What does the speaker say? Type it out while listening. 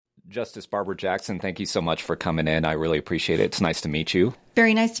Justice Barbara Jackson, thank you so much for coming in. I really appreciate it. It's nice to meet you.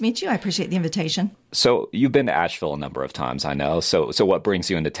 Very nice to meet you. I appreciate the invitation. So you've been to Asheville a number of times, I know. So what brings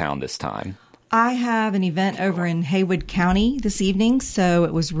you into town this time? I have an event over in Haywood County this evening, so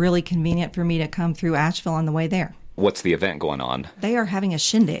it was really convenient for me to come through Asheville on the way there. What's the event going on? They are having a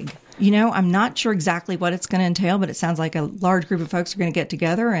shindig. You know, I'm not sure exactly what it's going to entail, but it sounds like a large group of folks are going to get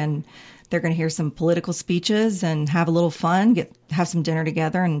together and they're going to hear some political speeches and have a little fun, have some dinner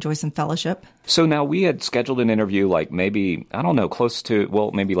together and enjoy some fellowship. So now we had scheduled an interview maybe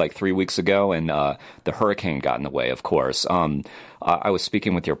 3 weeks ago, and the hurricane got in the way, of course. I was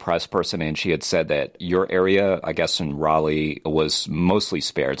speaking with your press person, and she had said that your area, I guess in Raleigh, was mostly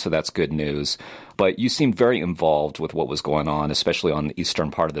spared, so that's good news. But you seemed very involved with what was going on, especially on the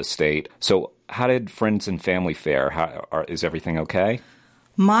eastern part of the state. So how did friends and family fare? Is everything okay?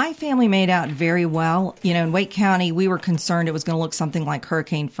 My family made out very well. You know, in Wake County, we were concerned it was going to look something like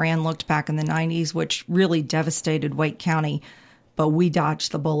Hurricane Fran looked back in the 90s, which really devastated Wake County. But we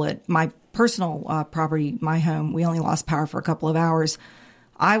dodged the bullet. My personal property, my home, we only lost power for a couple of hours.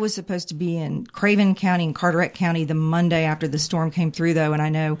 I was supposed to be in Craven County and Carteret County the Monday after the storm came through, though, and I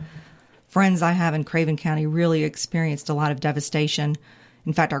know friends I have in Craven County really experienced a lot of devastation.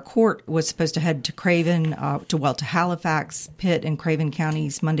 In fact, our court was supposed to head to Craven, to Halifax, Pitt, and Craven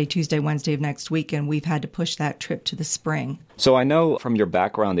counties Monday, Tuesday, Wednesday of next week, and we've had to push that trip to the spring. So I know from your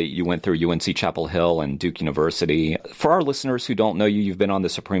background that you went through UNC Chapel Hill and Duke University. For our listeners who don't know you, you've been on the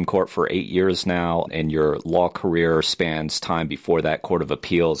Supreme Court for 8 years now, and your law career spans time before that Court of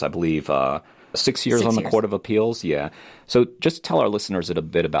Appeals, I believe 6 years on the Court of Appeals. Yeah. So just tell our listeners a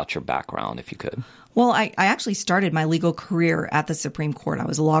bit about your background, if you could. Well, I actually started my legal career at the Supreme Court. I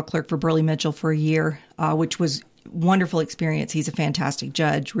was a law clerk for Burley Mitchell for a year, which was a wonderful experience. He's a fantastic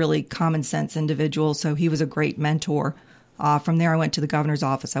judge, really common sense individual, so he was a great mentor. From there, I went to the governor's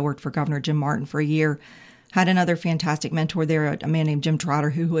office. I worked for Governor Jim Martin for a year. Had another fantastic mentor there, a man named Jim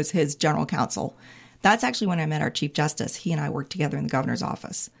Trotter, who was his general counsel. That's actually when I met our Chief Justice. He and I worked together in the governor's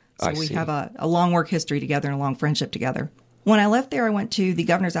office. So we have a long work history together and a long friendship together. When I left there, I went to the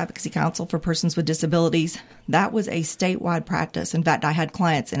Governor's Advocacy Council for Persons with Disabilities. That was a statewide practice. In fact, I had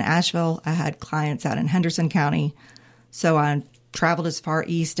clients in Asheville. I had clients out in Henderson County. So I traveled as far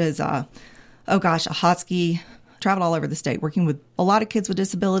east as, Ahoskie. Traveled all over the state, working with a lot of kids with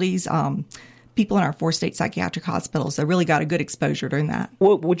disabilities, people in our 4 state psychiatric hospitals. I really got a good exposure during that.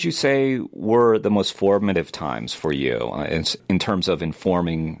 What would you say were the most formative times for you in terms of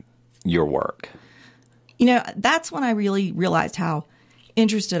informing your work? You know, that's when I really realized how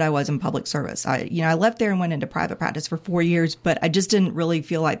interested I was in public service. I left there and went into private practice for 4 years, but I just didn't really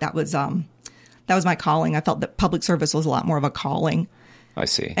feel like that was my calling. I felt that public service was a lot more of a calling. I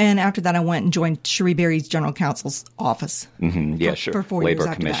see. And after that, I went and joined Cherie Berry's general counsel's office. Mm-hmm. Yeah, sure. For 4 Labor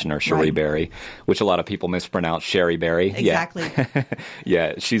years Commissioner after that. Cherie Right. Berry, which a lot of people mispronounce Sherry Berry. Exactly. Yeah.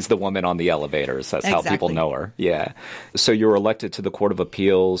 Yeah, she's the woman on the elevators. That's how people know her. Yeah. So you were elected to the Court of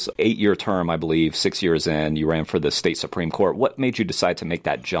Appeals, 8-year term, I believe, 6 years in. You ran for the state Supreme Court. What made you decide to make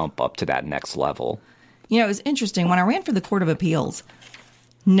that jump up to that next level? You know, it was interesting. When I ran for the Court of Appeals,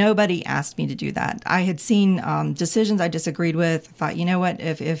 nobody asked me to do that. I had seen decisions I disagreed with. I thought, you know what,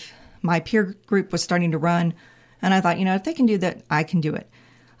 if my peer group was starting to run, and I thought, if they can do that, I can do it.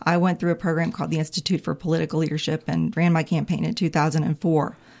 I went through a program called the Institute for Political Leadership and ran my campaign in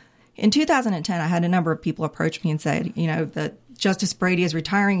 2004. In 2010, I had a number of people approach me and say, that Justice Brady is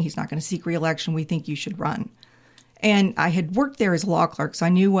retiring. He's not going to seek re-election. We think you should run. And I had worked there as a law clerk, so I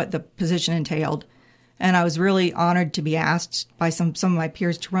knew what the position entailed. And I was really honored to be asked by some of my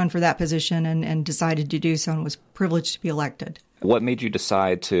peers to run for that position and decided to do so and was privileged to be elected. What made you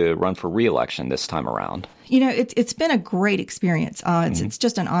decide to run for re-election this time around? It's been a great experience. It's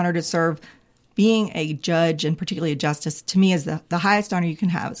just an honor to serve. Being a judge and particularly a justice, to me, is the highest honor you can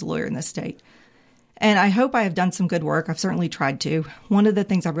have as a lawyer in this state. And I hope I have done some good work. I've certainly tried to. One of the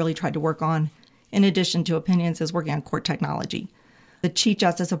things I've really tried to work on, in addition to opinions, is working on court technology. The Chief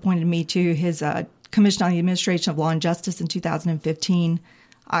Justice appointed me to his Commission on the Administration of Law and Justice in 2015.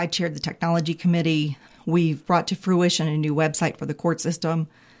 I chaired the Technology Committee. We've brought to fruition a new website for the court system,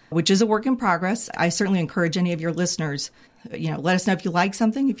 which is a work in progress. I certainly encourage any of your listeners, let us know if you like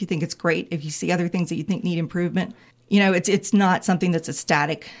something, if you think it's great, if you see other things that you think need improvement. It's not something that's a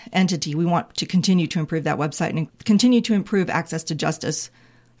static entity. We want to continue to improve that website and continue to improve access to justice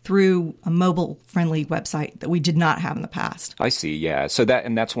through a mobile-friendly website that we did not have in the past. I see, yeah. So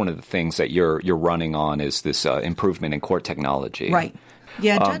that's one of the things that you're running on is this improvement in court technology. Right.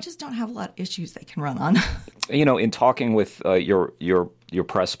 Yeah, judges don't have a lot of issues they can run on. In talking with your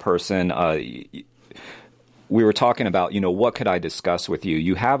press person, we were talking about, what could I discuss with you?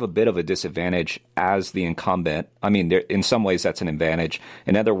 You have a bit of a disadvantage as the incumbent. I mean, in some ways that's an advantage.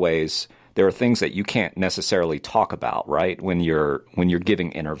 In other ways, there are things that you can't necessarily talk about, right? When you're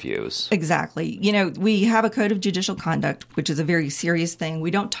giving interviews. Exactly. We have a code of judicial conduct, which is a very serious thing. We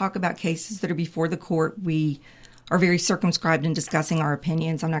don't talk about cases that are before the court. We are very circumscribed in discussing our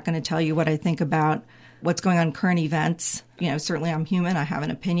opinions. I'm not going to tell you what I think about what's going on in current events. Certainly I'm human. I have an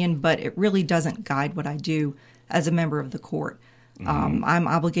opinion, but it really doesn't guide what I do as a member of the court. Mm-hmm. I'm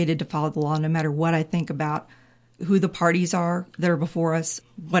obligated to follow the law no matter what I think about who the parties are that are before us.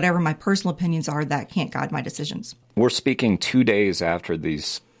 Whatever my personal opinions are, that can't guide my decisions. We're speaking 2 days after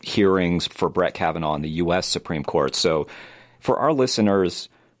these hearings for Brett Kavanaugh in the U.S. Supreme Court. So for our listeners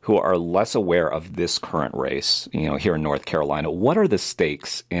who are less aware of this current race, here in North Carolina, what are the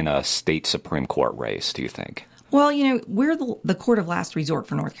stakes in a state Supreme Court race, do you think? Well, we're the court of last resort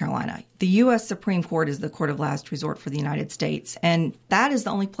for North Carolina. The U.S. Supreme Court is the court of last resort for the United States, and that is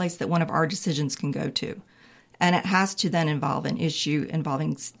the only place that one of our decisions can go to. And it has to then involve an issue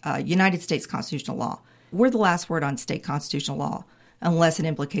involving United States constitutional law. We're the last word on state constitutional law, unless it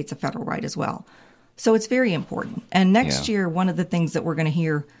implicates a federal right as well. So it's very important. And next year, one of the things that we're going to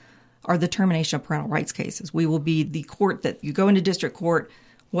hear are the termination of parental rights cases. We will be the court that you go into district court,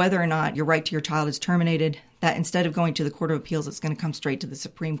 whether or not your right to your child is terminated, that instead of going to the Court of Appeals, it's going to come straight to the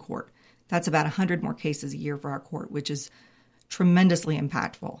Supreme Court. That's about 100 more cases a year for our court, which is tremendously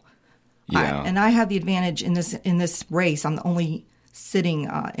impactful. Yeah. And I have the advantage in this race. I'm the only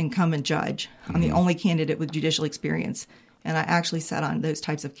sitting incumbent judge. I'm the only candidate with judicial experience. And I actually sat on those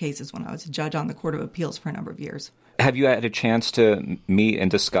types of cases when I was a judge on the Court of Appeals for a number of years. Have you had a chance to meet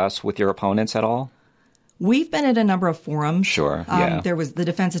and discuss with your opponents at all? We've been at a number of forums. Sure, There was the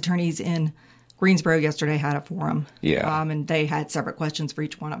defense attorneys in Greensboro yesterday had a forum. Yeah. And they had separate questions for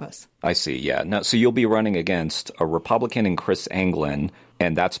each one of us. I see, yeah. Now, so you'll be running against a Republican in Chris Anglin,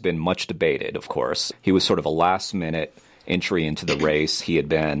 and that's been much debated, of course. He was sort of a last-minute entry into the race. He had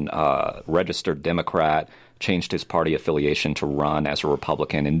been a registered Democrat, changed his party affiliation to run as a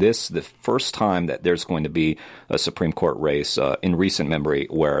Republican. And this, the first time that there's going to be a Supreme Court race in recent memory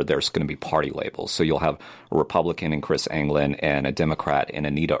where there's going to be party labels. So you'll have a Republican in Chris Anglin and a Democrat in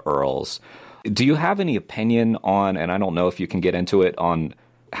Anita Earls. Do you have any opinion on, and I don't know if you can get into it, on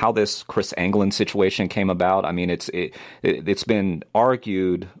how this Chris Anglin situation came about? I mean, it's been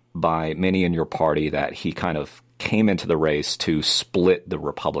argued by many in your party that he kind of came into the race to split the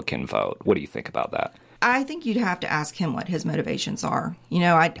Republican vote. What do you think about that? I think you'd have to ask him what his motivations are.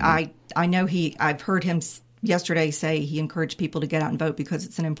 I know I've heard him yesterday say he encouraged people to get out and vote because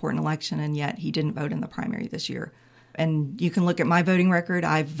it's an important election, and yet he didn't vote in the primary this year. And you can look at my voting record.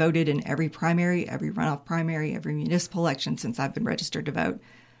 I've voted in every primary, every runoff primary, every municipal election since I've been registered to vote.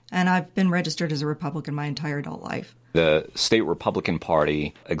 And I've been registered as a Republican my entire adult life. The state Republican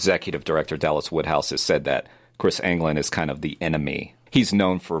Party executive director, Dallas Woodhouse, has said that Chris Anglin is kind of the enemy. He's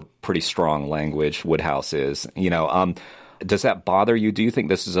known for pretty strong language, Woodhouse is. Does that bother you? Do you think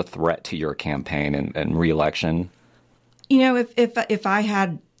this is a threat to your campaign and re-election? If I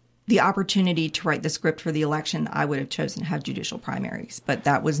had the opportunity to write the script for the election, I would have chosen to have judicial primaries. But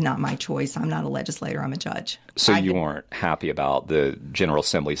that was not my choice. I'm not a legislator. I'm a judge. So you weren't happy about the General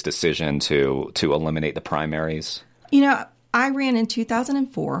Assembly's decision to eliminate the primaries? I ran in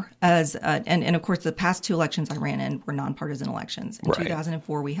 2004 and of course the past two elections I ran in were nonpartisan elections. In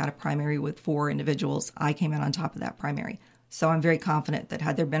 2004, we had a primary with 4 individuals. I came out on top of that primary. So I'm very confident that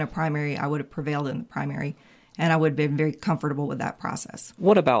had there been a primary, I would have prevailed in the primary. And I would have been very comfortable with that process.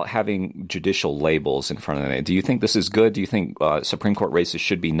 What about having judicial labels in front of it? Do you think this is good? Do you think Supreme Court races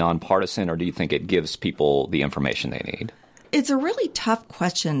should be nonpartisan, or do you think it gives people the information they need? It's a really tough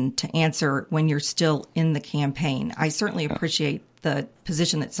question to answer when you're still in the campaign. I certainly appreciate the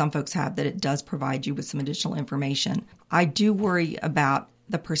position that some folks have that it does provide you with some additional information. I do worry about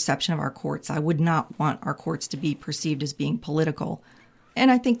the perception of our courts. I would not want our courts to be perceived as being political. And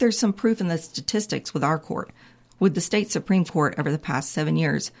I think there's some proof in the statistics with our court. With the state Supreme Court over the past 7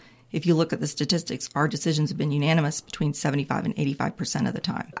 years, if you look at the statistics, our decisions have been unanimous between 75 and 85% of the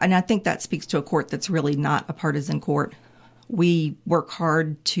time. And I think that speaks to a court that's really not a partisan court. We work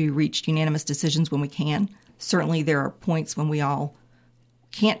hard to reach unanimous decisions when we can. Certainly there are points when we all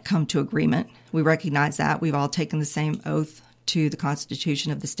can't come to agreement. We recognize that. We've all taken the same oath to the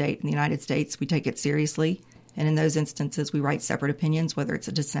Constitution of the state in the United States. We take it seriously. And in those instances, we write separate opinions, whether it's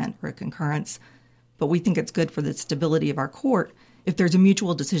a dissent or a concurrence. But we think it's good for the stability of our court if there's a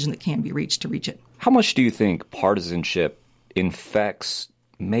mutual decision that can be reached to reach it. How much do you think partisanship infects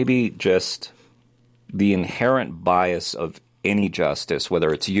maybe just the inherent bias of any justice,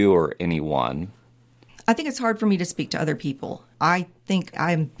 whether it's you or anyone? I think it's hard for me to speak to other people. I think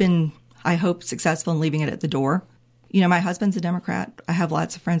I've been, I hope, successful in leaving it at the door. You know, my husband's a Democrat. I have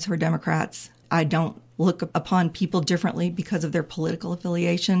lots of friends who are Democrats. I don't look upon people differently because of their political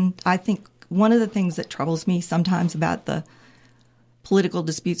affiliation. I think one of the things that troubles me sometimes about the political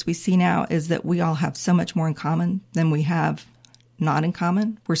disputes we see now is that we all have so much more in common than we have not in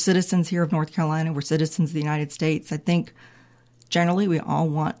common. We're citizens here of North Carolina. We're citizens of the United States. I think generally we all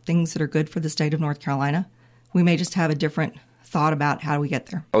want things that are good for the state of North Carolina. We may just have a different thought about how do we get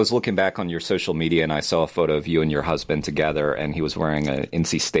there. I was looking back on your social media and I saw a photo of you and your husband together, and he was wearing an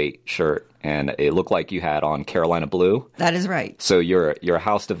NC State shirt, and it looked like you had on Carolina blue. That is right. So you're a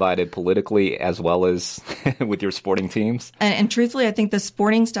house divided politically as well as with your sporting teams? And truthfully, I think the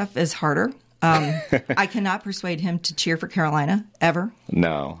sporting stuff is harder. I cannot persuade him to cheer for Carolina, ever.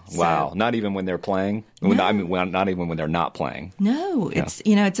 No. Wow. So, not even when they're playing? No. I mean, not even when they're not playing. No. It's,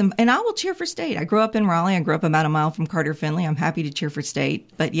 you know, and I will cheer for State. I grew up in Raleigh. I grew up about a mile from Carter Finley. I'm happy to cheer for State.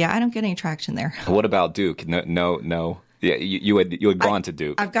 But yeah, I don't get any traction there. What about Duke? No. Yeah, you had gone to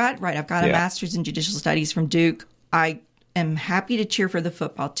Duke. I've got a master's in judicial studies from Duke. I am happy to cheer for the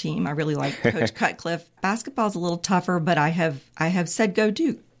football team. I really like Coach Cutcliffe. Basketball's a little tougher, but I have said go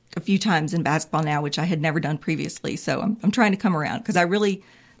Duke a few times in basketball now, which I had never done previously. So I'm trying to come around because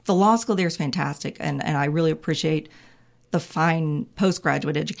the law school there is fantastic, and I really appreciate the fine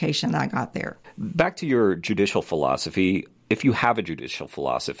postgraduate education that I got there. Back to your judicial philosophy. If you have a judicial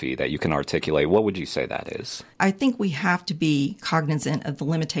philosophy that you can articulate, what would you say that is? I think we have to be cognizant of the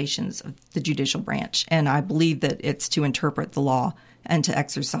limitations of the judicial branch, and I believe that it's to interpret the law and to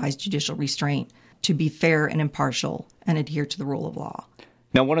exercise judicial restraint, to be fair and impartial and adhere to the rule of law.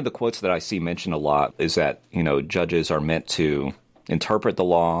 Now, one of the quotes that I see mentioned a lot is that, you know, judges are meant to interpret the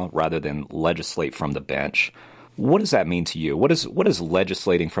law rather than legislate from the bench. What does that mean to you? What is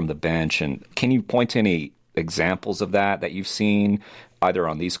legislating from the bench? And can you point to any examples of that you've seen either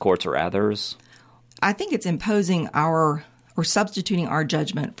on these courts or others? I think it's imposing or substituting our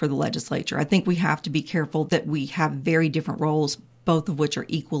judgment for the legislature. I think we have to be careful that we have very different roles, both of which are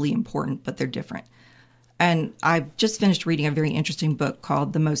equally important, but they're different. And I've just finished reading a very interesting book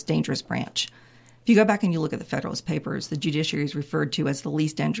called The Most Dangerous Branch. If you go back and you look at the Federalist Papers, the judiciary is referred to as the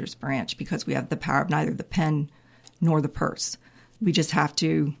least dangerous branch because we have the power of neither the pen nor the purse. We just have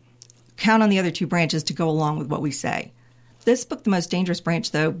to count on the other two branches to go along with what we say. This book, The Most Dangerous Branch,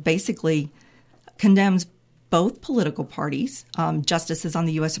 though, basically condemns both political parties, justices on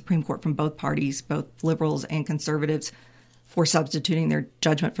the U.S. Supreme Court from both parties, both liberals and conservatives, for substituting their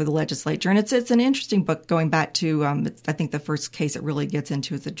judgment for the legislature. And it's an interesting book going back to, I think the first case it really gets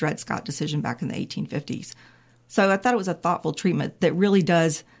into is the Dred Scott decision back in the 1850s. So I thought it was a thoughtful treatment that really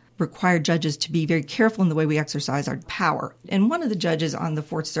does require judges to be very careful in the way we exercise our power. And one of the judges on the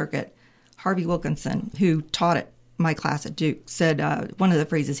Fourth Circuit, Harvey Wilkinson, who taught at my class at Duke, said one of the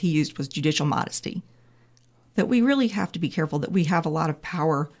phrases he used was judicial modesty, that we really have to be careful that we have a lot of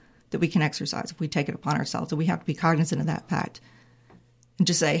power that we can exercise if we take it upon ourselves. And we have to be cognizant of that fact and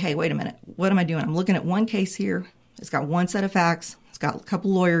just say, hey, wait a minute, what am I doing? I'm looking at one case here. It's got one set of facts. It's got a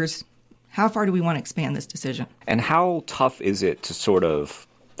couple lawyers. How far do we want to expand this decision? And how tough is it to sort of,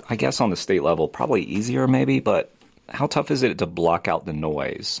 I guess on the state level, probably easier maybe, but how tough is it to block out the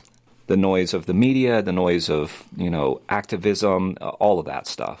noise? The noise of the media, the noise of, you know, activism, all of that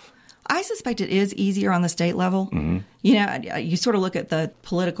stuff. I suspect it is easier on the state level. Mm-hmm. You know, you sort of look at the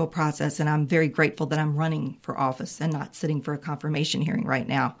political process, and I'm very grateful that I'm running for office and not sitting for a confirmation hearing right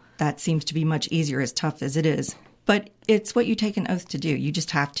now. That seems to be much easier, as tough as it is. But it's what you take an oath to do. You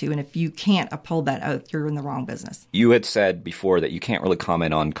just have to. And if you can't uphold that oath, you're in the wrong business. You had said before that you can't really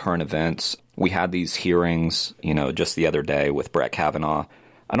comment on current events. We had these hearings, you know, just the other day with Brett Kavanaugh.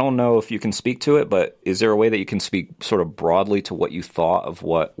 I don't know if you can speak to it, but is there a way that you can speak sort of broadly to what you thought of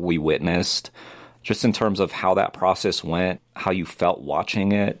what we witnessed, just in terms of how that process went, how you felt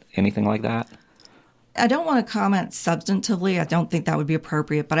watching it, anything like that? I don't want to comment substantively. I don't think that would be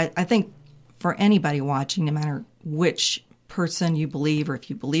appropriate, but I think for anybody watching, no matter which person you believe, or if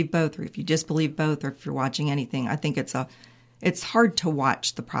you believe both, or if you disbelieve both, or if you're watching anything, I think it's hard to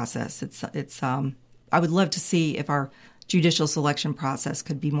watch the process. I would love to see if our judicial selection process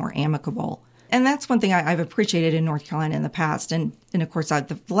could be more amicable. And that's one thing I've appreciated in North Carolina in the past. And of course,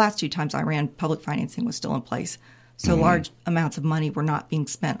 the last 2 times I ran, public financing was still in place. So large amounts of money were not being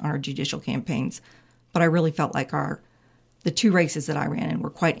spent on our judicial campaigns. But I really felt like the 2 races that I ran in were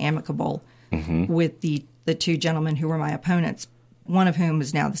quite amicable with the 2 gentlemen who were my opponents, one of whom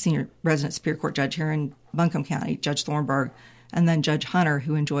is now the senior resident Superior Court judge here in Buncombe County, Judge Thornburg, and then Judge Hunter,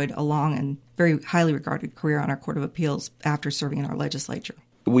 who enjoyed a long and very highly regarded career on our Court of Appeals after serving in our legislature.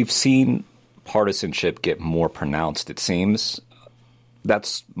 We've seen partisanship get more pronounced, it seems.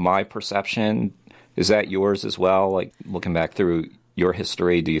 That's my perception. Is that yours as well? Like, looking back through your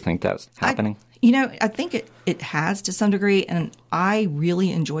history, do you think that's happening? I think it has to some degree, and I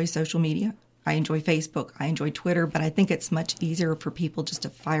really enjoy social media. I enjoy Facebook, I enjoy Twitter, but I think it's much easier for people just to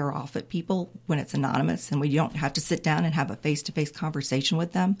fire off at people when it's anonymous and we don't have to sit down and have a face-to-face conversation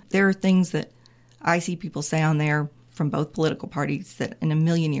with them. There are things that I see people say on there from both political parties that in a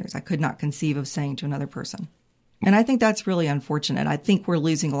million years I could not conceive of saying to another person. And I think that's really unfortunate. I think we're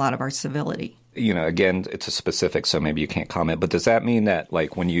losing a lot of our civility. Again, it's a specific, so maybe you can't comment, but does that mean that,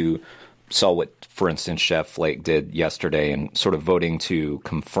 like, when you saw what, for instance, Jeff Flake did yesterday and sort of voting to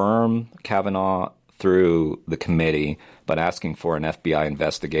confirm Kavanaugh through the committee, but asking for an FBI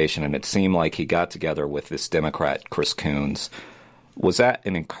investigation, and it seemed like he got together with this Democrat, Chris Coons, was that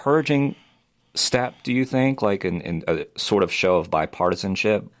an encouraging step, do you think, like in a sort of show of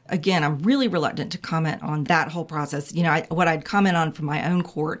bipartisanship? Again, I'm really reluctant to comment on that whole process. What I'd comment on from my own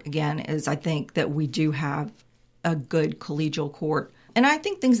court, again, is I think that we do have a good collegial court. And I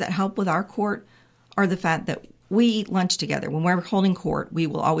think things that help with our court are the fact that we eat lunch together. When we're holding court, we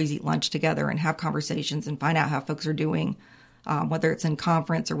will always eat lunch together and have conversations and find out how folks are doing, whether it's in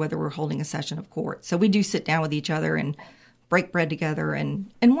conference or whether we're holding a session of court. So we do sit down with each other and break bread together. And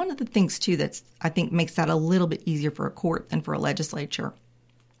one of the things, too, that's I think makes that a little bit easier for a court than for a legislature.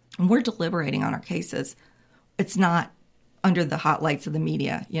 When we're deliberating on our cases, it's not under the hot lights of the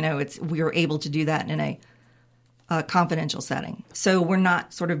media. We are able to do that in a confidential setting. So we're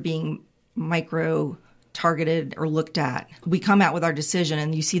not sort of being micro-targeted or looked at. We come out with our decision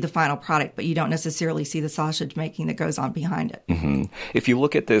and you see the final product, but you don't necessarily see the sausage making that goes on behind it. Mm-hmm. If you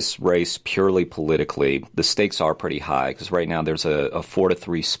look at this race purely politically, the stakes are pretty high because right now there's a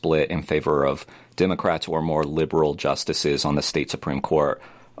 4-3 split in favor of Democrats or more liberal justices on the state Supreme Court.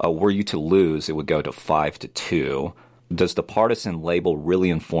 Were you to lose, it would go to 5-2. Does the partisan label really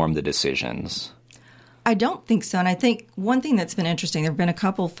inform the decisions? I don't think so. And I think one thing that's been interesting, there have been a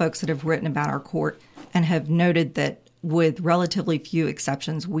couple of folks that have written about our court and have noted that with relatively few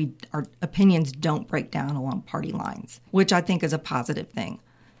exceptions, our opinions don't break down along party lines, which I think is a positive thing.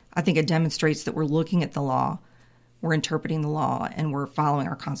 I think it demonstrates that we're looking at the law, we're interpreting the law, and we're following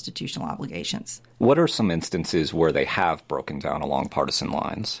our constitutional obligations. What are some instances where they have broken down along partisan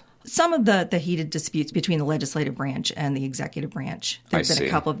lines? Some of the heated disputes between the legislative branch and the executive branch. There have been a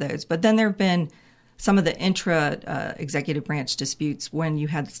couple of those. But then there have been some of the intra-executive branch disputes when you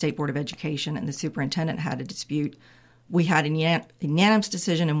had the State Board of Education and the superintendent had a dispute. We had a unanimous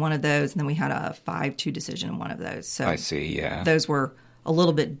decision in one of those, and then we had a 5-2 decision in one of those. So I see, yeah. Those were a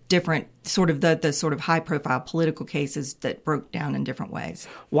little bit different, sort of the sort of high-profile political cases that broke down in different ways.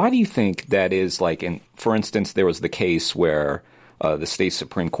 Why do you think that is? Like, for instance, there was the case where the state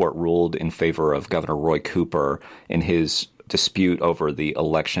Supreme Court ruled in favor of Governor Roy Cooper in his dispute over the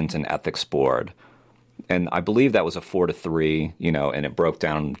Elections and Ethics Board. And I believe that was a 4-3, and it broke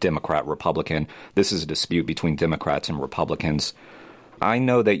down Democrat, Republican. This is a dispute between Democrats and Republicans. I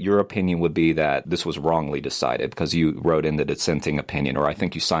know that your opinion would be that this was wrongly decided because you wrote in the dissenting opinion, or I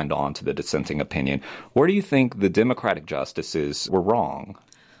think you signed on to the dissenting opinion. Where do you think the Democratic justices were wrong?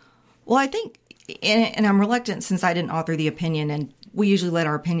 Well, I think, and I'm reluctant since I didn't author the opinion, and we usually let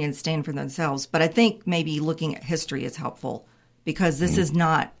our opinions stand for themselves, but I think maybe looking at history is helpful because this is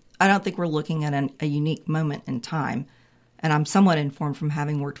not, I don't think we're looking at a unique moment in time. And I'm somewhat informed from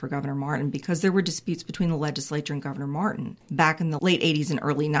having worked for Governor Martin because there were disputes between the legislature and Governor Martin back in the late 80s and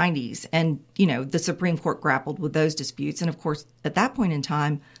early 90s. And, the Supreme Court grappled with those disputes. And, of course, at that point in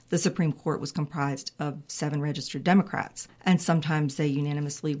time, the Supreme Court was comprised of 7 registered Democrats. And sometimes they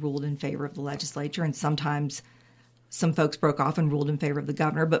unanimously ruled in favor of the legislature, and sometimes some folks broke off and ruled in favor of the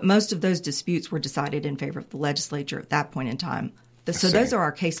governor. But most of those disputes were decided in favor of the legislature at that point in time. So those are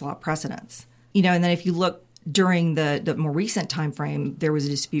our case law precedents. And then if you look during the more recent time frame, there was a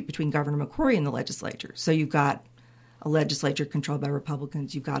dispute between Governor McCrory and the legislature. So you've got a legislature controlled by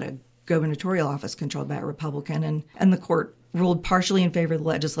Republicans. You've got a gubernatorial office controlled by a Republican. And the court ruled partially in favor of the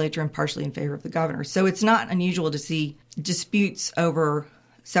legislature and partially in favor of the governor. So it's not unusual to see disputes over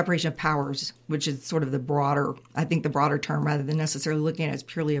separation of powers, which is sort of the broader term rather than necessarily looking at it as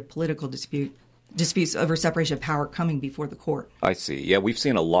purely a political dispute. Disputes over separation of power coming before the court. I see. Yeah, we've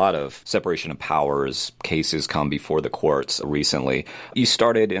seen a lot of separation of powers cases come before the courts recently. You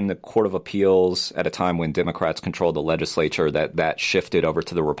started in the Court of Appeals at a time when Democrats controlled the legislature, that shifted over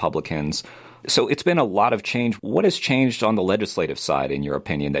to the Republicans. So it's been a lot of change. What has changed on the legislative side, in your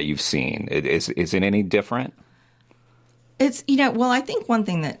opinion, that you've seen? Is it any different? It's, I think one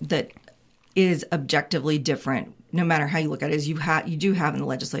thing that is objectively different no matter how you look at it, is you do have in the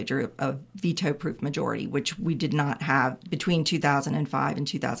legislature a veto-proof majority, which we did not have between 2005 and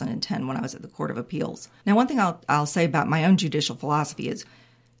 2010 when I was at the Court of Appeals. Now, one thing I'll say about my own judicial philosophy is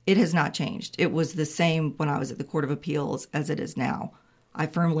it has not changed. It was the same when I was at the Court of Appeals as it is now. I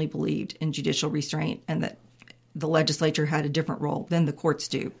firmly believed in judicial restraint and that the legislature had a different role than the courts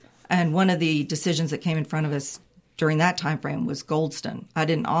do. And one of the decisions that came in front of us during that time frame was Goldston. I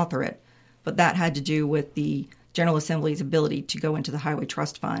didn't author it, but that had to do with the General Assembly's ability to go into the Highway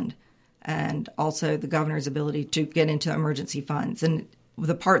Trust Fund and also the governor's ability to get into emergency funds. And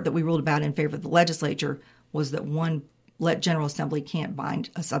the part that we ruled about in favor of the legislature was that one General Assembly can't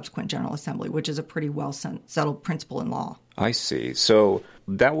bind a subsequent General Assembly, which is a pretty well settled principle in law. I see. So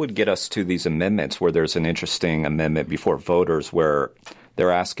that would get us to these amendments where there's an interesting amendment before voters where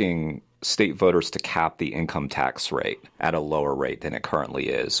they're asking state voters to cap the income tax rate at a lower rate than it currently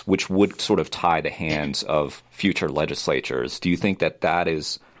is, which would sort of tie the hands of future legislatures. Do you think that that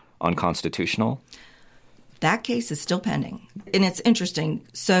is unconstitutional? That case is still pending. And it's interesting.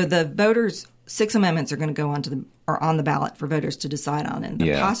 So the voters, 6 amendments are going to go on the ballot for voters to decide on. And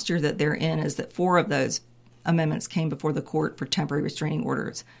the posture that they're in is that 4 of those amendments came before the court for temporary restraining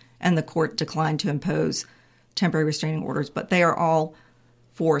orders. And the court declined to impose temporary restraining orders. But they are all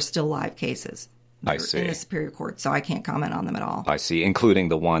 4 still live cases. I see. In the Superior Court, so I can't comment on them at all. I see, including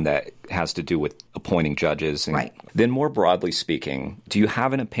the one that has to do with appointing judges. Right. Then more broadly speaking, do you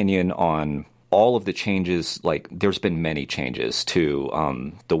have an opinion on all of the changes? Like, there's been many changes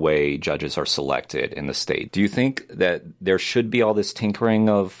to the way judges are selected in the state. Do you think that there should be all this tinkering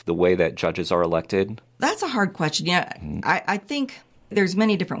of the way that judges are elected? That's a hard question. Yeah, I think there's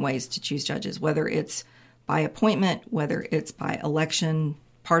many different ways to choose judges, whether it's by appointment, whether it's by election,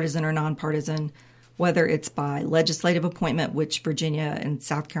 partisan or nonpartisan, whether it's by legislative appointment, which Virginia and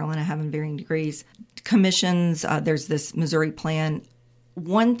South Carolina have in varying degrees, commissions, there's this Missouri plan.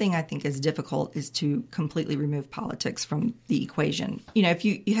 One thing I think is difficult is to completely remove politics from the equation. You know, if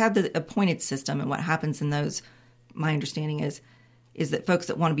you have the appointed system, and what happens in those, my understanding is that folks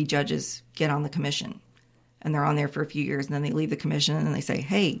that want to be judges get on the commission, and they're on there for a few years, and then they leave the commission, and then they say,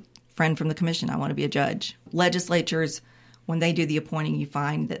 hey, friend from the commission, I want to be a judge. Legislatures, when they do the appointing, you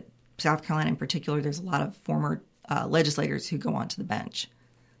find that South Carolina in particular, there's a lot of former legislators who go onto the bench.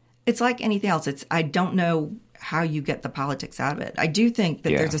 It's like anything else. I don't know how you get the politics out of it. I do think that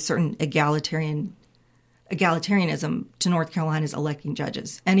there's a certain egalitarianism to North Carolina's electing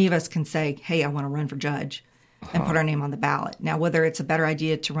judges. Any of us can say, hey, I want to run for judge and put our name on the ballot. Now, whether it's a better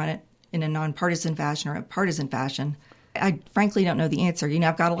idea to run it in a nonpartisan fashion or a partisan fashion, I frankly don't know the answer. You know,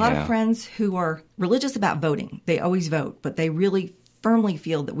 I've got a lot of friends who are religious about voting. They always vote, but they really firmly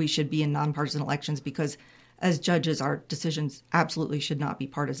feel that we should be in nonpartisan elections because as judges, our decisions absolutely should not be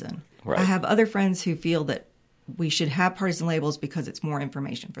partisan. Right. I have other friends who feel that we should have partisan labels because it's more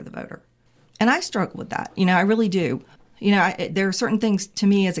information for the voter. And I struggle with that. You know, I really do. You know, there are certain things to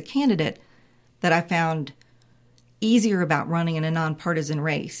me as a candidate that I found easier about running in a nonpartisan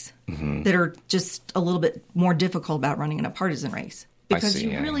race that are just a little bit more difficult about running in a partisan race. Because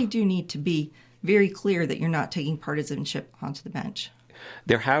you really do need to be very clear that you're not taking partisanship onto the bench.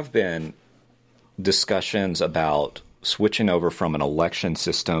 There have been discussions about switching over from an election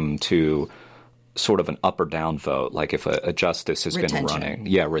system to sort of an up or down vote, like if a justice has been running.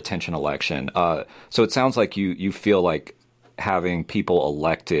 Yeah, retention election. So it sounds like you feel like having people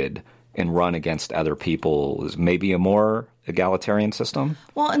elected and run against other people is maybe a more egalitarian system?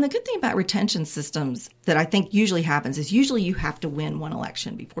 Well, and the good thing about retention systems that I think usually happens is usually you have to win one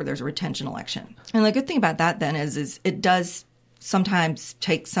election before there's a retention election. And the good thing about that then is it does sometimes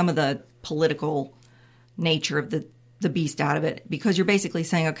take some of the political nature of the beast out of it, because you're basically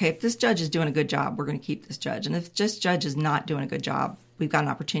saying, okay, if this judge is doing a good job, we're going to keep this judge. And if this judge is not doing a good job, we've got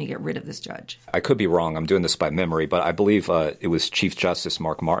an opportunity to get rid of this judge. I could be wrong. I'm doing this by memory, but I believe it was Chief Justice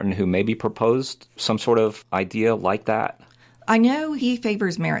Mark Martin who maybe proposed some sort of idea like that. I know he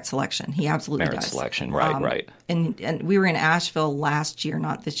favors merit selection. He absolutely does. Merit selection, right. And we were in Asheville last year,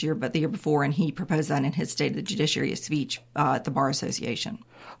 not this year, but the year before, and he proposed that in his State of the Judiciary speech at the Bar Association.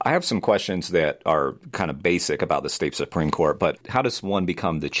 I have some questions that are kind of basic about the state Supreme Court, but how does one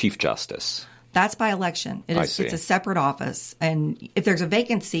become the Chief Justice? That's by election. It's a separate office. And if there's a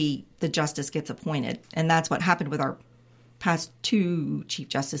vacancy, the justice gets appointed. And that's what happened with our past 2 Chief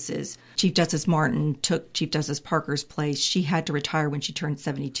Justices. Chief Justice Martin took Chief Justice Parker's place. She had to retire when she turned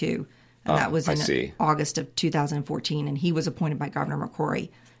 72. And that was in August of 2014. And he was appointed by Governor McCrory.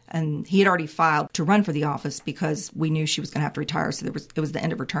 And he had already filed to run for the office because we knew she was going to have to retire. So it was the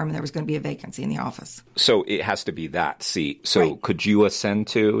end of her term and there was going to be a vacancy in the office. So it has to be that seat. So Could you ascend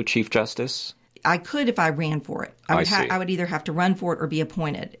to Chief Justice? I could if I ran for it. See. I would either have to run for it or be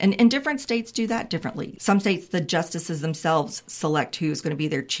appointed. And different states do that differently. Some states, the justices themselves select who's going to be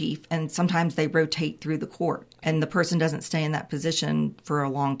their chief, and sometimes they rotate through the court. And the person doesn't stay in that position for a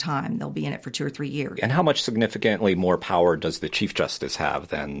long time. They'll be in it for 2 or 3 years. And how much significantly more power does the Chief Justice have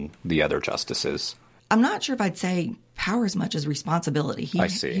than the other justices? I'm not sure if I'd say power as much as responsibility. I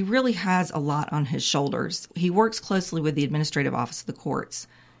see. He really has a lot on his shoulders. He works closely with the administrative office of the courts.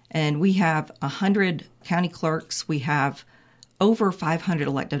 And we have 100 county clerks. We have over 500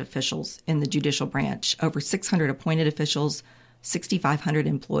 elected officials in the judicial branch, over 600 appointed officials, 6,500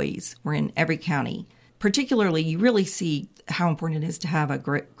 employees. We're in every county. Particularly, you really see how important it is to have a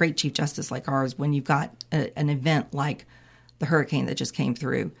great Chief Justice like ours when you've got an event like the hurricane that just came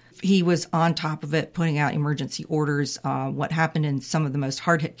through. He was on top of it, putting out emergency orders. What happened in some of the most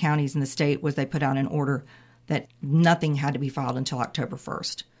hard-hit counties in the state was they put out an order that nothing had to be filed until October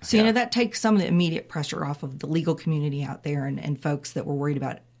 1st. So, that takes some of the immediate pressure off of the legal community out there and folks that were worried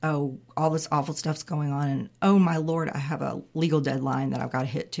about, all this awful stuff's going on. And, oh, my Lord, I have a legal deadline that I've got to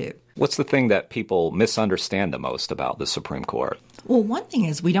hit too. What's the thing that people misunderstand the most about the Supreme Court? Well, one thing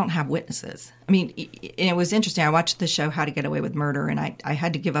is we don't have witnesses. I mean, it was interesting. I watched the show How to Get Away with Murder, and I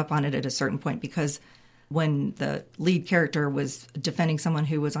had to give up on it at a certain point because when the lead character was defending someone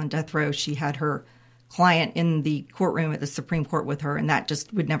who was on death row, she had her client in the courtroom at the Supreme Court with her, and that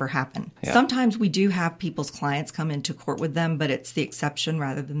just would never happen. Yeah. Sometimes we do have people's clients come into court with them, but it's the exception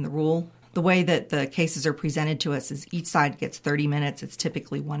rather than the rule. The way that the cases are presented to us is each side gets 30 minutes. It's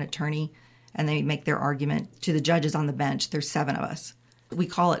typically one attorney, and they make their argument to the judges on the bench. There's 7 of us. We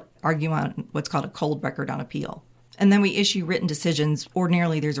call it argue on what's called a cold record on appeal. And then we issue written decisions.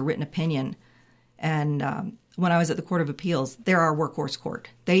 Ordinarily, there's a written opinion. And when I was at the Court of Appeals, they're our workhorse court.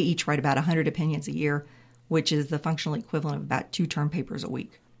 They each write about 100 opinions a year, which is the functional equivalent of about 2 term papers a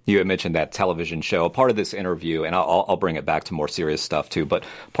week. You had mentioned that television show. Part of this interview, and I'll bring it back to more serious stuff too, but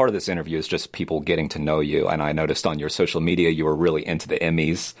part of this interview is just people getting to know you. And I noticed on your social media you were really into the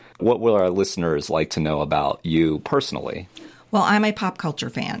Emmys. What will our listeners like to know about you personally? Well, I'm a pop culture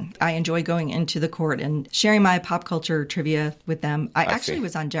fan. I enjoy going into the court and sharing my pop culture trivia with them. I actually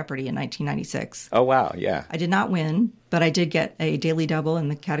was on Jeopardy in 1996. Oh, wow. Yeah. I did not win, but I did get a daily double in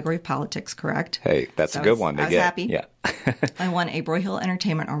the category of politics, correct? Hey, that's a good one to get. I was happy. Yeah. I won a Broyhill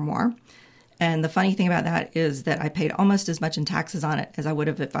Entertainment Armoire. And the funny thing about that is that I paid almost as much in taxes on it as I would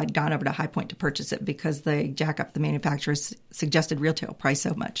have if I'd gone over to High Point to purchase it because they jack up the manufacturer's suggested retail price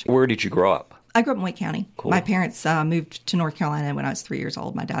so much. Where did you grow up? I grew up in Wake County. Cool. My parents moved to North Carolina when I was 3 years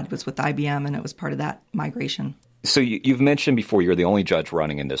old. My dad was with IBM, and it was part of that migration. So you've mentioned before you're the only judge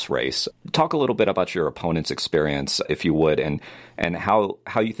running in this race. Talk a little bit about your opponent's experience, if you would, and how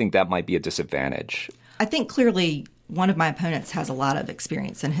you think that might be a disadvantage. I think clearly one of my opponents has a lot of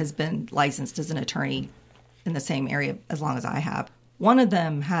experience and has been licensed as an attorney in the same area as long as I have. One of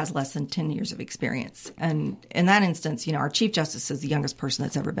them has less than 10 years of experience. And in that instance, our Chief Justice is the youngest person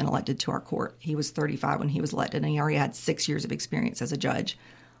that's ever been elected to our court. He was 35 when he was elected, and he already had 6 years of experience as a judge.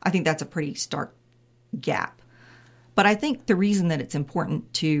 I think that's a pretty stark gap. But I think the reason that it's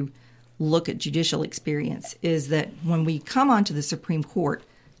important to look at judicial experience is that when we come onto the Supreme Court,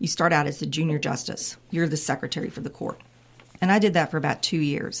 you start out as the junior justice. You're the secretary for the court. And I did that for about 2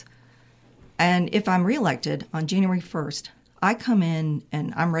 years. And if I'm reelected on January 1st, I come in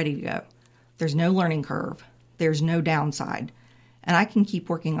and I'm ready to go. There's no learning curve. There's no downside. And I can keep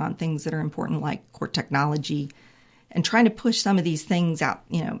working on things that are important like court technology and trying to push some of these things out.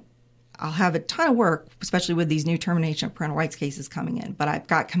 I'll have a ton of work, especially with these new termination of parental rights cases coming in, but I've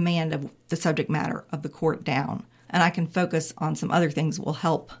got command of the subject matter of the court down. And I can focus on some other things that will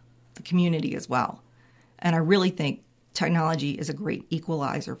help the community as well. And I really think technology is a great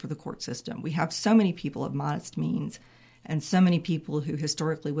equalizer for the court system. We have so many people of modest means and so many people who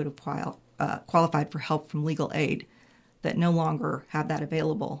historically would have qualified for help from legal aid that no longer have that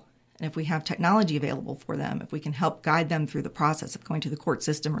available. And if we have technology available for them, if we can help guide them through the process of going to the court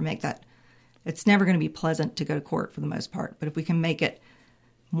system or make that, it's never going to be pleasant to go to court for the most part, but if we can make it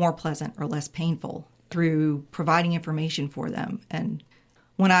more pleasant or less painful through providing information for them. And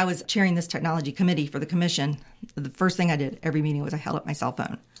when I was chairing this technology committee for the commission, the first thing I did every meeting was I held up my cell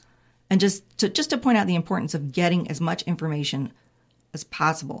phone. And just to point out the importance of getting as much information as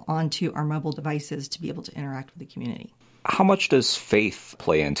possible onto our mobile devices to be able to interact with the community. How much does faith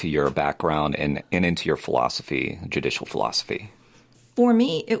play into your background and into your philosophy, judicial philosophy? For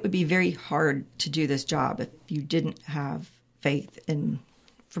me, it would be very hard to do this job if you didn't have faith in,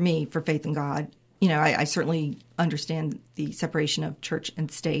 for me, for faith in God. I certainly understand the separation of church and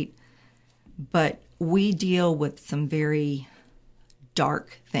state, but we deal with some very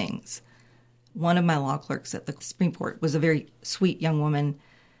dark things. One of my law clerks at the Supreme Court was a very sweet young woman,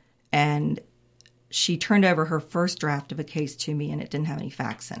 and she turned over her first draft of a case to me, and it didn't have any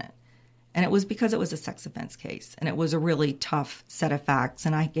facts in it. And it was because it was a sex offense case, and it was a really tough set of facts,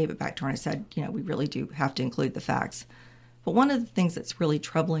 and I gave it back to her and I said, we really do have to include the facts. But one of the things that's really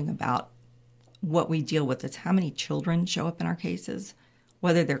troubling about what we deal with is how many children show up in our cases,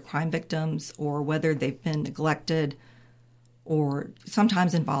 whether they're crime victims or whether they've been neglected or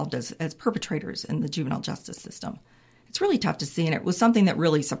sometimes involved as perpetrators in the juvenile justice system. It's really tough to see, and it was something that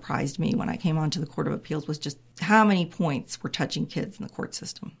really surprised me when I came onto the Court of Appeals was just how many points were touching kids in the court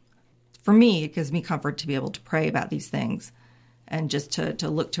system. For me, it gives me comfort to be able to pray about these things and just to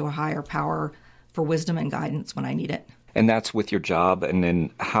look to a higher power for wisdom and guidance when I need it. And that's with your job. And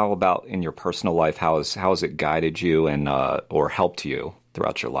then how about in your personal life? How has it guided you and or helped you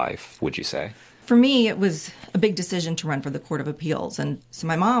throughout your life, would you say? For me, it was a big decision to run for the Court of Appeals. And so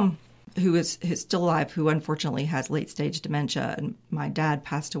my mom, who's still alive, who unfortunately has late-stage dementia, and my dad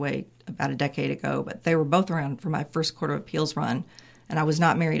passed away about a decade ago, but they were both around for my first Court of Appeals run. And I was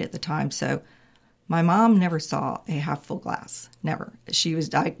not married at the time, so my mom never saw a half-full glass, never.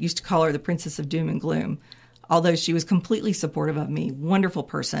 I used to call her the Princess of Doom and Gloom, although she was completely supportive of me, wonderful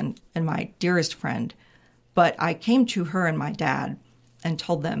person, and my dearest friend. But I came to her and my dad and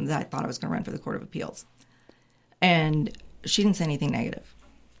told them that I thought I was going to run for the Court of Appeals. And she didn't say anything negative.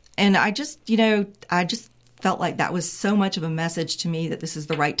 And I just felt like that was so much of a message to me that this is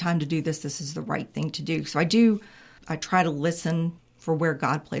the right time to do this, this is the right thing to do. So I try to listen for where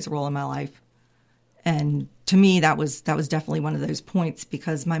God plays a role in my life. And to me, that was definitely one of those points,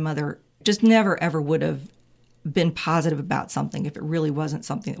 because my mother just never, ever would have been positive about something if it really wasn't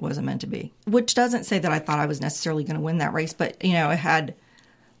something that wasn't meant to be. Which doesn't say that I thought I was necessarily going to win that race, but,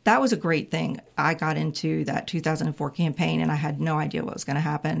 that was a great thing. I got into that 2004 campaign and I had no idea what was going to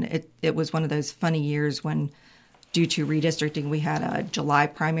happen. It was one of those funny years when, due to redistricting, we had a July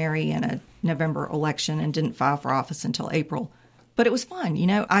primary and a November election and didn't file for office until April. But it was fun.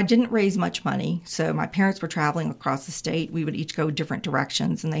 I didn't raise much money, so my parents were traveling across the state. We would each go different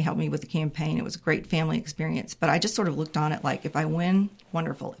directions, and they helped me with the campaign. It was a great family experience. But I just sort of looked on it like, if I win,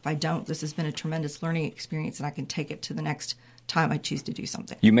 wonderful. If I don't, this has been a tremendous learning experience, and I can take it to the next time I choose to do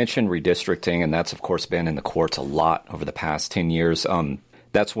something. You mentioned redistricting, and that's, of course, been in the courts a lot over the past 10 years.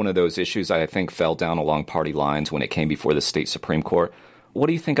 That's one of those issues I think fell down along party lines when it came before the state Supreme Court. What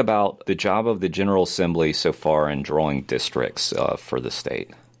do you think about the job of the General Assembly so far in drawing districts for the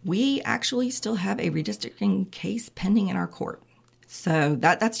state? We actually still have a redistricting case pending in our court. So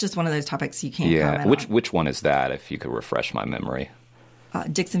that's just one of those topics you can't comment on. Which one is that, if you could refresh my memory?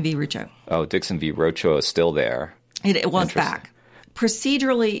 Dixon v. Rucho. Oh, Dixon v. Rucho is still there. It was back.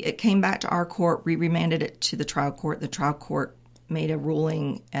 Procedurally, it came back to our court. We remanded it to the trial court. The trial court made a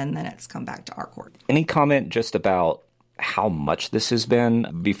ruling, and then it's come back to our court. Any comment just about how much this has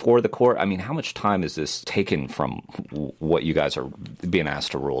been before the court? I mean, how much time is this taken from what you guys are being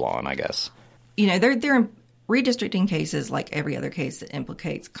asked to rule on, I guess? They're redistricting cases, like every other case that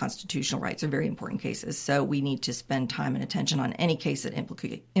implicates constitutional rights, are very important cases. So we need to spend time and attention on any case that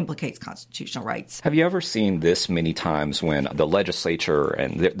implicates constitutional rights. Have you ever seen this many times when the legislature,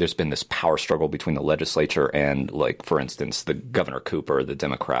 and there's been this power struggle between the legislature and, like, for instance, the Governor Cooper, the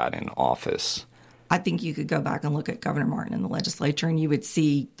Democrat in office? I think you could go back and look at Governor Martin in the legislature, and you would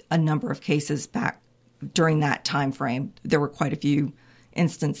see a number of cases back during that time frame. There were quite a few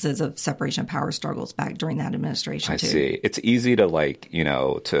instances of separation of power struggles back during that administration, too. I see. It's easy to,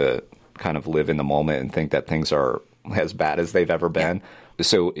 to kind of live in the moment and think that things are as bad as they've ever been. Yeah.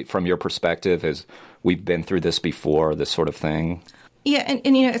 So from your perspective, we've been through this before, this sort of thing? Yeah, and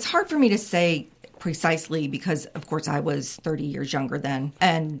it's hard for me to say precisely because, of course, I was 30 years younger then,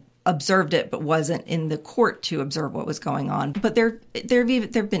 and observed it, but wasn't in the court to observe what was going on. But there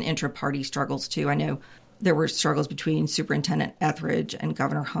have been intra-party struggles, too. I know there were struggles between Superintendent Etheridge and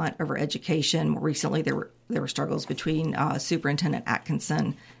Governor Hunt over education. More recently, there were struggles between Superintendent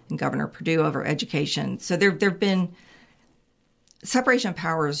Atkinson and Governor Perdue over education. So there have been separation of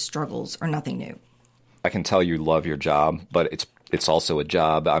powers struggles are nothing new. I can tell you love your job, but it's also a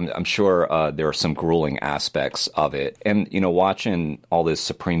job. I'm sure there are some grueling aspects of it. And, watching all this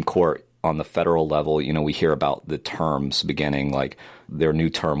Supreme Court on the federal level, we hear about the terms beginning, like their new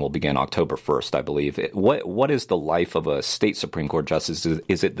term will begin October 1st, I believe. What is the life of a state Supreme Court justice?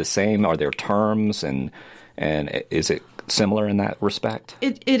 Is it the same? Are there terms? And is it similar in that respect?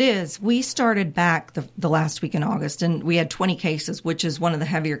 It is. We started back the last week in August, and we had 20 cases, which is one of the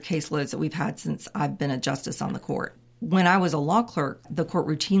heavier caseloads that we've had since I've been a justice on the court. When I was a law clerk, the court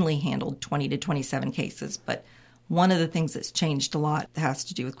routinely handled 20 to 27 cases, but one of the things that's changed a lot has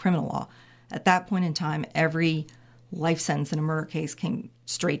to do with criminal law. At that point in time, every life sentence in a murder case came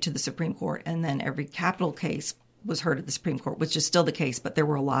straight to the Supreme Court, and then every capital case was heard at the Supreme Court, which is still the case, but there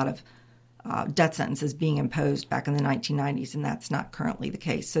were a lot of death sentences being imposed back in the 1990s, and that's not currently the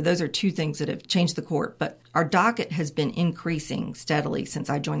case. So those are two things that have changed the court. But our docket has been increasing steadily since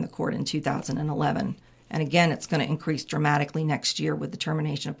I joined the court in 2011. And again, it's going to increase dramatically next year with the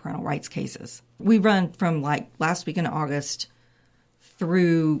termination of parental rights cases. We run from like last week in August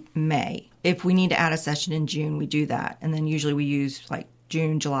through May. If we need to add a session in June, we do that. And then usually we use like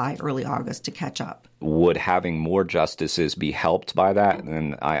June, July, early August to catch up. Would having more justices be helped by that?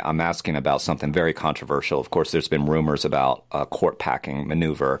 And I'm asking about something very controversial. Of course, there's been rumors about a court packing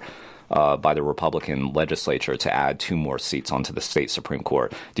maneuver by the Republican legislature to add 2 more seats onto the state Supreme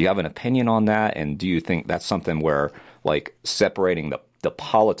Court. Do you have an opinion on that? And do you think that's something where, like, separating the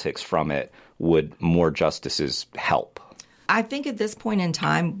politics from it would more justices help? I think at this point in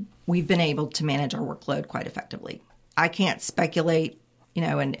time, we've been able to manage our workload quite effectively. I can't speculate.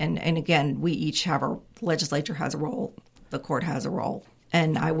 And again, we each have the legislature has a role, the court has a role,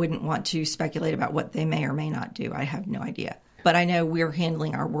 and I wouldn't want to speculate about what they may or may not do. I have no idea. But I know we're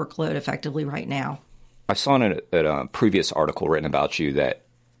handling our workload effectively right now. I saw in a previous article written about you that,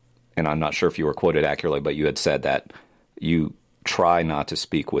 and I'm not sure if you were quoted accurately, but you had said that you try not to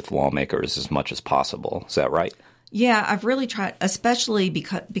speak with lawmakers as much as possible. Is that right? Yeah, I've really tried, especially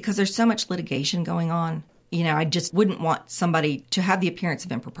because there's so much litigation going on. I just wouldn't want somebody to have the appearance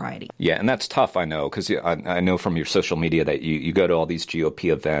of impropriety. Yeah, and that's tough, I know, because I know from your social media that you go to all these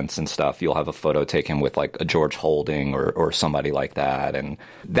GOP events and stuff. You'll have a photo taken with, like, a George Holding or somebody like that, and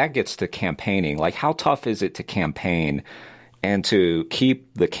that gets to campaigning. Like, how tough is it to campaign and to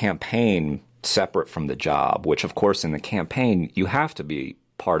keep the campaign separate from the job, which, of course, in the campaign, you have to be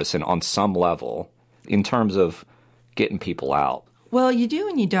partisan on some level in terms of getting people out? Well, you do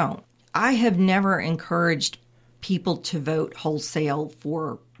and you don't. I have never encouraged people to vote wholesale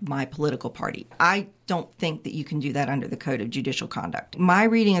for my political party. I don't think that you can do that under the Code of Judicial Conduct. My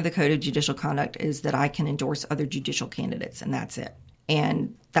reading of the Code of Judicial Conduct is that I can endorse other judicial candidates, and that's it.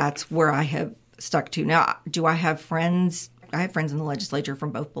 And that's where I have stuck to. Now, do I have friends? I have friends in the legislature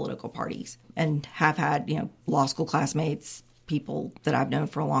from both political parties and have had, law school classmates, people that I've known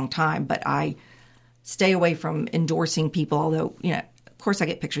for a long time, but I stay away from endorsing people, although, of course I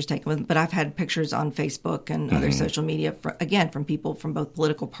get pictures taken with them, but I've had pictures on Facebook and other social media, from people from both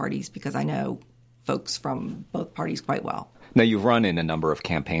political parties, because I know folks from both parties quite well. Now, you've run in a number of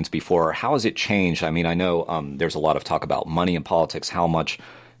campaigns before. How has it changed? I mean, I know there's a lot of talk about money in politics, how much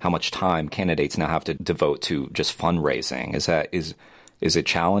time candidates now have to devote to just fundraising. Is it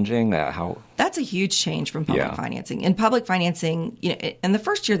challenging? That's a huge change from public financing. In public financing, in the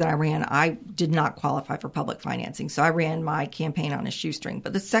first year that I ran, I did not qualify for public financing. So I ran my campaign on a shoestring.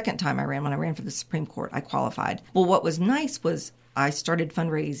 But the second time when I ran for the Supreme Court, I qualified. Well, what was nice was I started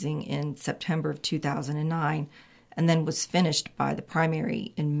fundraising in September of 2009 and then was finished by the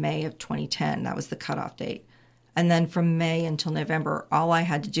primary in May of 2010. That was the cutoff date. And then from May until November, all I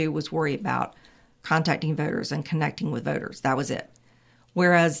had to do was worry about contacting voters and connecting with voters. That was it.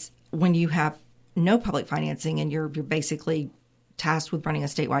 Whereas when you have no public financing and you're basically tasked with running a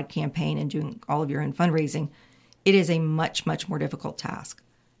statewide campaign and doing all of your own fundraising, it is a much, much more difficult task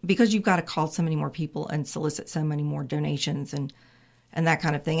because you've got to call so many more people and solicit so many more donations and that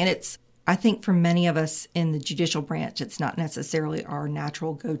kind of thing. And I think for many of us in the judicial branch, it's not necessarily our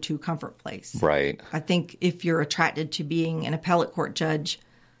natural go-to comfort place. Right. I think if you're attracted to being an appellate court judge,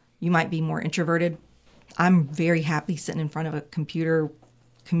 you might be more introverted. I'm very happy sitting in front of a computer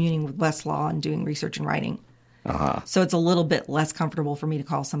communing with Westlaw and doing research and writing. So it's a little bit less comfortable for me to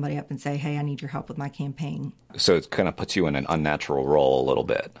call somebody up and say, hey, I need your help with my campaign. So it kind of puts you in an unnatural role a little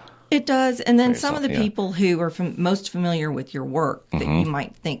bit. It does. And then some of the people who are most familiar with your work that you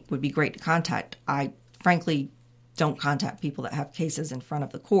might think would be great to contact, I frankly don't contact people that have cases in front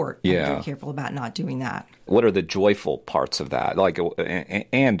of the court. I'm very careful about not doing that. What are the joyful parts of that,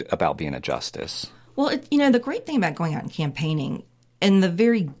 and about being a justice? Well, the great thing about going out and campaigning, and the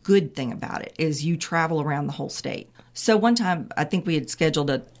very good thing about it, is you travel around the whole state. So one time, I think we had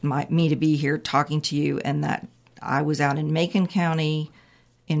scheduled me to be here talking to you, and that I was out in Macon County,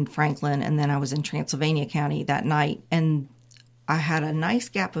 in Franklin, and then I was in Transylvania County that night. And I had a nice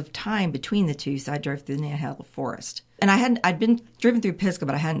gap of time between the two, so I drove through the Nantahala Forest. And I'd been driven through Pisgah,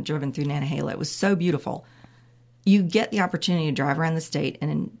 but I hadn't driven through Nantahala. It was so beautiful. You get the opportunity to drive around the state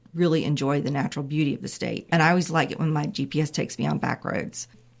and really enjoy the natural beauty of the state. And I always like it when my GPS takes me on back roads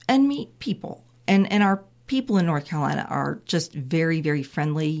and meet people. And our people in North Carolina are just very, very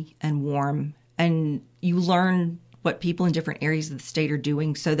friendly and warm. And you learn what people in different areas of the state are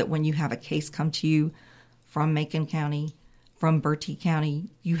doing so that when you have a case come to you from Macon County, from Bertie County,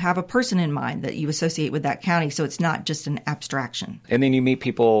 you have a person in mind that you associate with that county, so it's not just an abstraction. And then you meet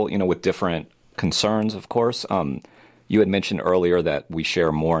people, with different concerns, of course. You had mentioned earlier that we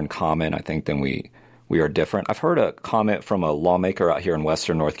share more in common, I think, than we are different. I've heard a comment from a lawmaker out here in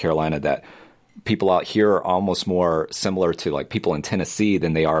Western North Carolina that people out here are almost more similar to like people in Tennessee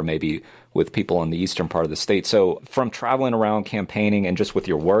than they are maybe with people in the eastern part of the state. So from traveling around campaigning and just with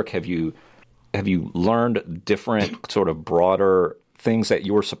your work, have you learned different sort of broader things that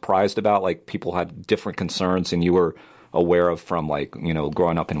you were surprised about, like people had different concerns and you were aware of from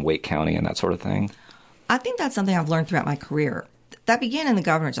growing up in Wake County and that sort of thing? I think that's something I've learned throughout my career. That began in the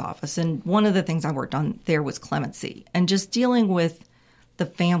governor's office, and one of the things I worked on there was clemency and just dealing with the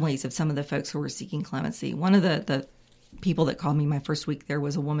families of some of the folks who were seeking clemency. One of the people that called me my first week there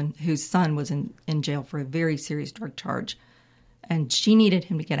was a woman whose son was in jail for a very serious drug charge, and she needed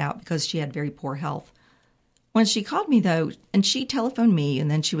him to get out because she had very poor health. When she called me, though, and she telephoned me,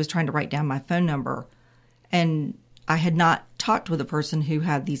 and then she was trying to write down my phone number, and I had not talked with a person who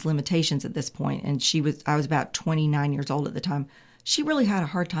had these limitations at this point, and I was about 29 years old at the time. She really had a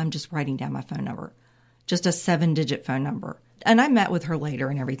hard time just writing down my phone number, just a 7-digit phone number. And I met with her later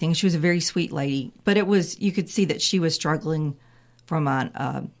and everything. She was a very sweet lady, but you could see that she was struggling from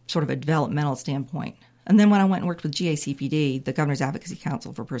a sort of a developmental standpoint. And then when I went and worked with GACPD, the Governor's Advocacy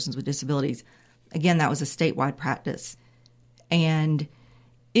Council for Persons with Disabilities, again, that was a statewide practice. And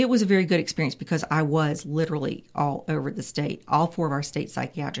it was a very good experience because I was literally all over the state, all 4 of our state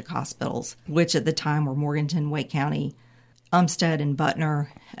psychiatric hospitals, which at the time were Morganton, Wake County, Umstead and Butner,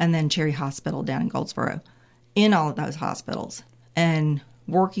 and then Cherry Hospital down in Goldsboro, in all of those hospitals, and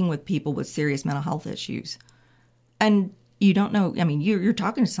working with people with serious mental health issues. And you don't know, you're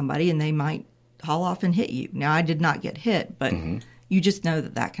talking to somebody and they might haul off and hit you. Now, I did not get hit, but you just know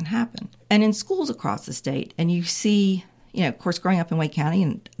that can happen. And in schools across the state, and you see, of course, growing up in Wake County,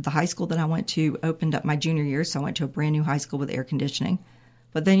 and the high school that I went to opened up my junior year, so I went to a brand new high school with air conditioning.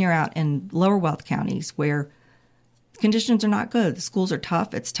 But then you're out in lower wealth counties where conditions are not good. The schools are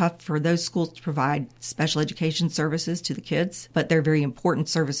tough. It's tough for those schools to provide special education services to the kids, but they're very important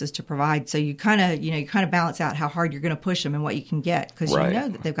services to provide. So you kind of balance out how hard you're going to push them and what you can get because Right. You know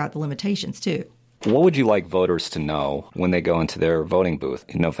that they've got the limitations too. What would you like voters to know when they go into their voting booth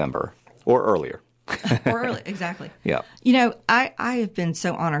in November or earlier? Or early, exactly. Yeah. I have been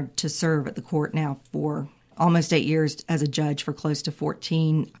so honored to serve at the court now for almost 8 years as a judge for close to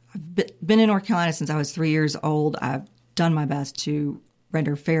 14. I've been in North Carolina since I was 3 years old. I've done my best to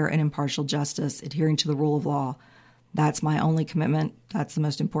render fair and impartial justice, adhering to the rule of law. That's my only commitment. That's the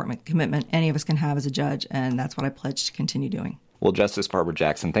most important commitment any of us can have as a judge, and that's what I pledge to continue doing. Well, Justice Barbara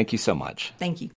Jackson, thank you so much. Thank you.